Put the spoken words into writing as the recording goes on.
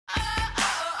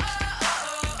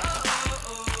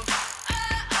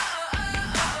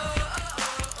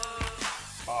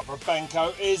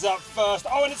Benko is up first.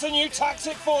 Oh, and it's a new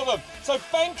tactic for them. So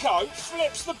Benko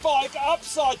flips the bike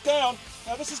upside down.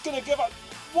 Now this is going to give up.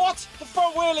 What? The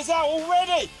front wheel is out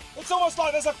already. It's almost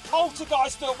like there's a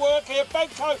poltergeist at work here.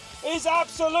 Benko is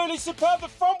absolutely superb. The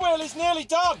front wheel is nearly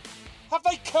done. Have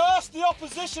they cursed the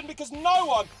opposition because no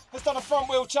one has done a front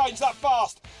wheel change that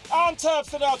fast? And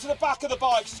Terpstra now to the back of the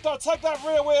bike. She's got to take that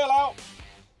rear wheel out.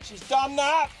 She's done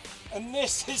that. And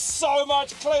this is so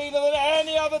much cleaner than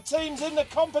any other teams in the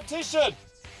competition.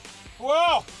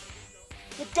 Well,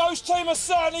 the Ghost team are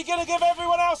certainly going to give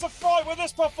everyone else a fright with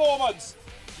this performance.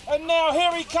 And now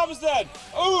here he comes then.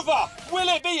 Uber. Will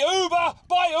it be Uber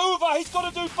by Uber? He's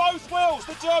got to do both wheels,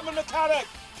 the German mechanic.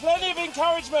 Plenty of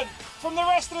encouragement from the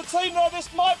rest of the team there.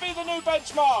 This might be the new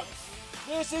benchmark.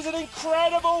 This is an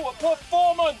incredible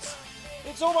performance.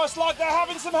 It's almost like they're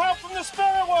having some help from the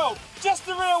spirit world. Just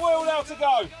the rear wheel now to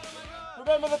go.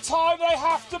 Remember, the time they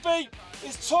have to beat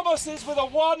is Thomas's with a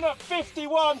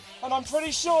 1:51, and I'm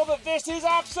pretty sure that this is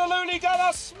absolutely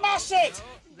gonna smash it.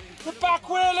 The back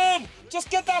wheel in, just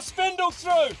get that spindle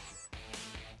through.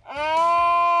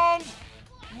 And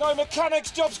no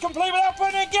mechanics job's complete without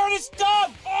putting in gear, and it's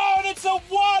done. Oh, and it's a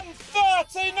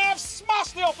 1:30. Now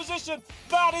smashed the opposition.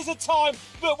 That is a time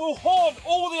that will haunt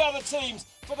all the other teams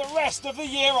for the rest of the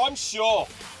year, I'm sure.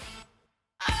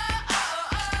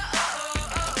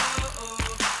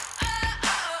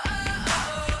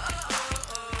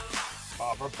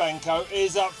 Benko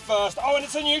is up first. Oh, and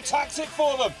it's a new tactic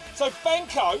for them. So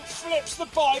Benko flips the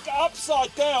bike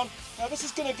upside down. Now this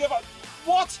is going to give up.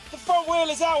 What? The front wheel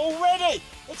is out already.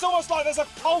 It's almost like there's a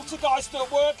poltergeist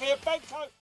at work here. Benko.